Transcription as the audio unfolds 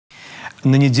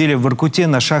На неделе в Воркуте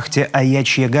на шахте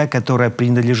Аяч-Яга, которая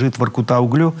принадлежит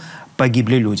Воркутауглю,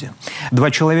 погибли люди. 2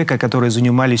 человека, которые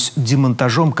занимались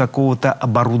демонтажом какого-то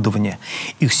оборудования.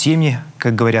 Их семьи,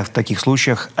 как говорят в таких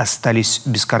случаях, остались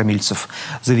без кормильцев.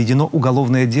 Заведено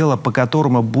уголовное дело, по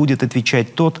которому будет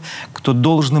отвечать тот, кто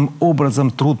должным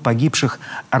образом труд погибших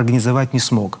организовать не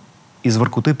смог. Из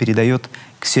Воркуты передает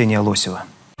Ксения Лосева.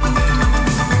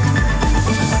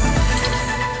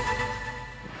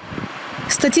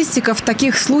 Статистика в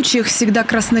таких случаях всегда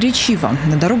красноречива.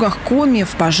 На дорогах Коми, в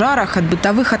пожарах от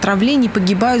бытовых отравлений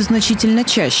погибают значительно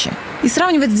чаще. И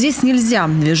сравнивать здесь нельзя.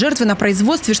 2 жертвы на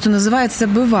производстве, что называется,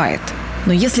 бывает.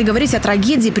 Но если говорить о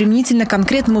трагедии применительно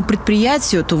конкретному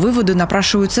предприятию, то выводы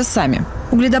напрашиваются сами.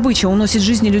 Угледобыча уносит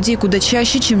жизни людей куда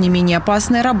чаще, чем не менее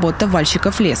опасная работа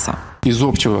вальщиков леса. Из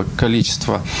общего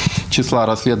количества числа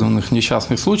расследованных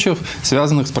несчастных случаев,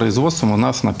 связанных с производством, у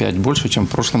нас на 5 больше, чем в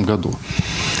прошлом году.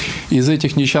 Из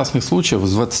этих несчастных случаев,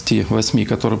 с 28,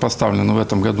 которые поставлены в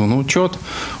этом году на учет,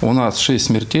 у нас 6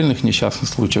 смертельных несчастных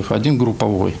случаев, 1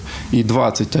 групповой и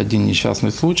 21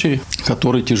 несчастный случай,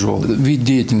 который тяжелый. Вид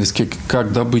деятельности,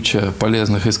 как добыча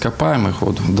полезных ископаемых,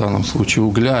 вот в данном случае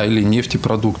угля или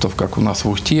нефтепродуктов, как у нас в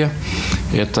Ухте,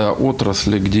 это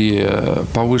отрасли, где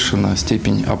повышена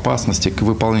степень опасности к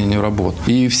выполнению работ.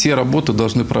 И все работы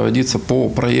должны проводиться по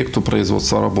проекту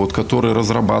производства работ, который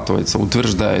разрабатывается,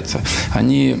 утверждается.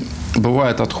 Они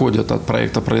бывает, отходят от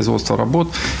проекта производства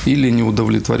работ или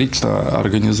неудовлетворительно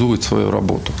организуют свою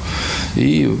работу.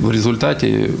 И в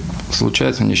результате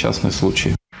случаются несчастные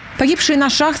случаи. Погибшие на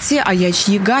шахте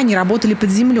Аяч-Яга не работали под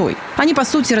землей. Они, по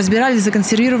сути, разбирали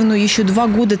законсервированную еще 2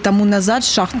 года тому назад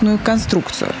шахтную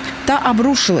конструкцию. Та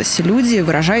обрушилась. Люди,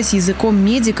 выражаясь языком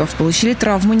медиков, получили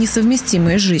травмы,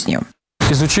 несовместимые с жизнью.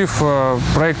 Изучив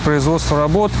проект производства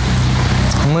работ,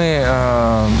 мы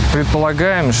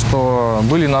предполагаем, что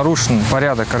были нарушен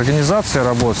порядок организации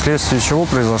работ, вследствие чего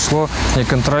произошло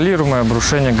неконтролируемое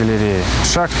обрушение галереи.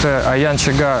 Шахта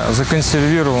Аяч-Яга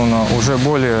законсервирована уже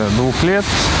более 2 лет.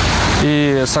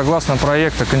 И согласно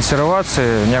проекту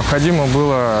консервации необходимо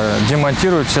было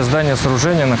демонтировать все здания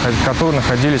сооружения, которые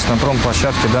находились на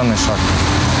промплощадке данной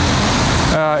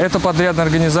шахты. Эта подрядная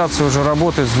организация уже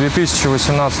работает с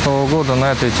 2018 года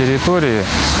на этой территории.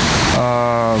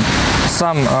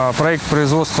 Сам проект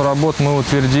производства работ мы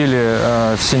утвердили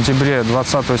в сентябре,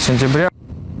 20 сентября.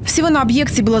 Всего на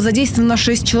объекте было задействовано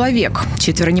 6 человек.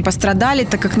 4 не пострадали,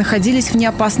 так как находились в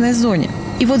неопасной зоне.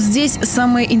 И вот здесь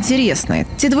самое интересное.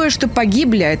 Те 2, что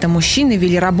погибли, а это мужчины,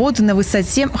 вели работы на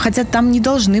высоте, хотя там не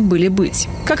должны были быть.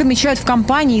 Как отмечают в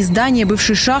компании, здания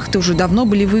бывшей шахты уже давно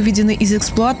были выведены из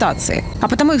эксплуатации. А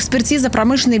потому экспертиза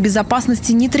промышленной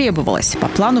безопасности не требовалась. По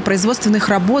плану производственных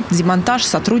работ демонтаж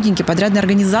сотрудники подрядной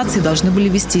организации должны были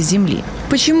вести с земли.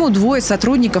 Почему 2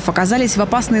 сотрудников оказались в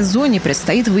опасной зоне,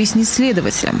 предстоит выяснить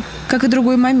следователям. Как и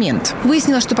другой момент.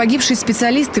 Выяснилось, что погибшие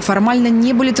специалисты формально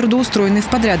не были трудоустроены в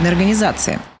подрядной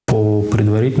организации. По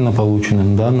предварительно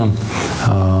полученным данным,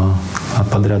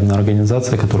 подрядная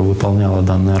организация, которая выполняла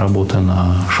данные работы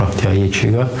на шахте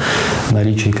Аяч-Яга,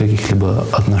 наличие каких-либо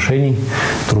отношений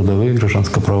трудовых,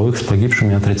 гражданско-правовых с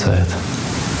погибшими отрицает.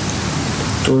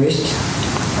 То есть?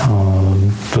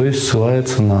 То есть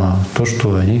ссылается на то,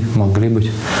 что они могли быть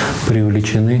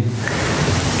привлечены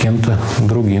кем-то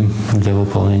другим для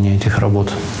выполнения этих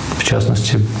работ, в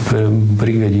частности,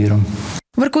 бригадиром.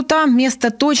 Воркута –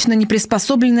 место точно не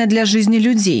приспособленное для жизни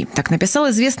людей. Так написал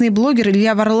известный блогер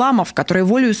Илья Варламов, который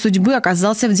волею судьбы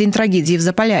оказался в день трагедии в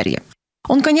Заполярье.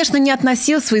 Он, конечно, не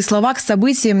относил свои слова к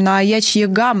событиям на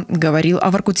Аяч-Яга, говорил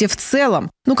о Воркуте в целом,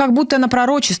 но как будто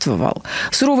напророчествовал.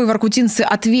 Суровые воркутинцы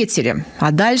ответили,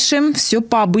 а дальше все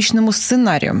по обычному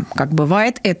сценарию, как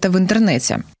бывает это в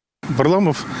интернете.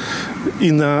 Варламов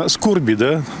и на скорби,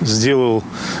 да, сделал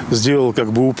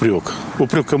как бы упрек.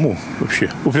 Упрек кому вообще?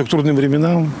 Упрек трудным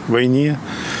временам, войне.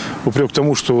 Упрек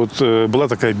тому, что вот была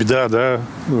такая беда, да,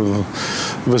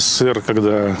 в СССР,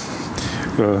 когда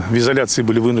в изоляции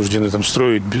были вынуждены там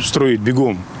строить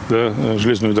бегом, да,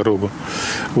 железную дорогу.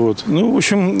 Вот. Ну, в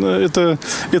общем, это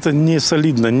не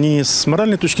солидно ни с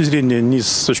моральной точки зрения, ни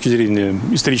с точки зрения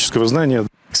исторического знания.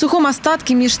 В сухом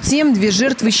остатке меж тем 2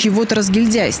 жертвы чьего-то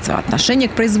разгильдяйства. Отношение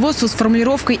к производству с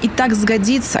формулировкой «и так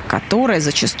сгодится», которая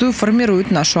зачастую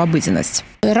формирует нашу обыденность.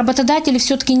 Работодатели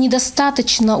все-таки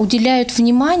недостаточно уделяют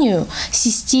вниманию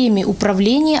системе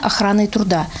управления охраной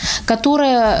труда,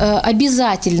 которая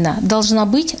обязательно должна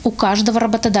быть у каждого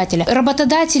работодателя.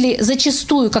 Работодатели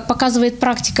зачастую, как показывает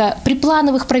практика, при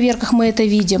плановых проверках мы это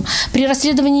видим, при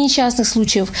расследовании несчастных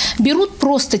случаев, берут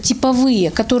просто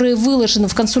типовые, которые выложены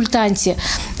в консультанте,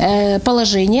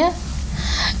 положения,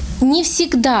 не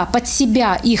всегда под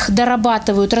себя их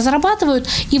дорабатывают, разрабатывают,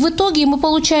 и в итоге мы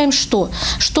получаем что?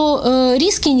 Что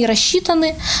риски не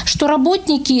рассчитаны, что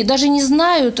работники даже не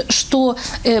знают, что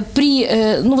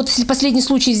если последний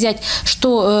случай взять,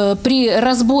 что при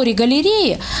разборе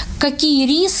галереи, какие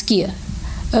риски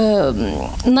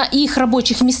на их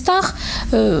рабочих местах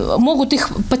могут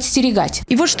их подстерегать.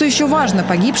 И вот что еще важно.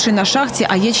 Погибшие на шахте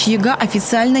Аяч-Яга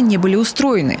официально не были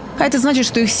устроены. А это значит,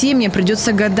 что их семьям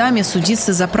придется годами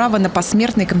судиться за право на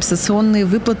посмертные компенсационные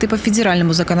выплаты по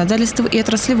федеральному законодательству и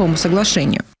отраслевому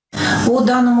соглашению. По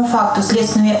данному факту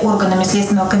следственными органами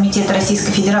Следственного комитета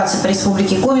Российской Федерации по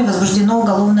Республике Коми возбуждено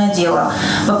уголовное дело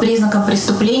по признакам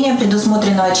преступления,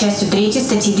 предусмотренного частью 3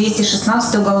 статьи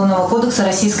 216 Уголовного кодекса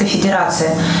Российской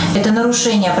Федерации. Это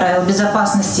нарушение правил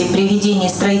безопасности при ведении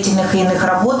строительных и иных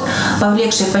работ,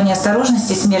 повлекшие по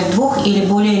неосторожности смерть 2 или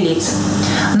более лиц.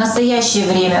 В настоящее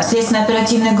время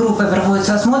следственно-оперативной группой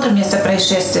проводится осмотр места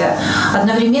происшествия.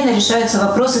 Одновременно решаются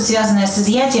вопросы, связанные с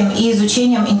изъятием и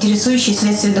изучением интересующей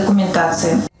следствие документации.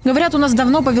 Говорят, у нас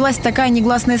давно повелась такая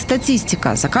негласная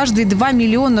статистика. За каждые 2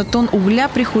 миллиона тонн угля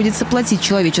приходится платить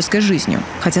человеческой жизнью.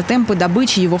 Хотя темпы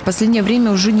добычи его в последнее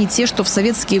время уже не те, что в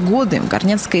советские годы.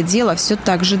 Горняцкое дело все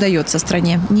так же дается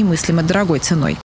стране немыслимо дорогой ценой.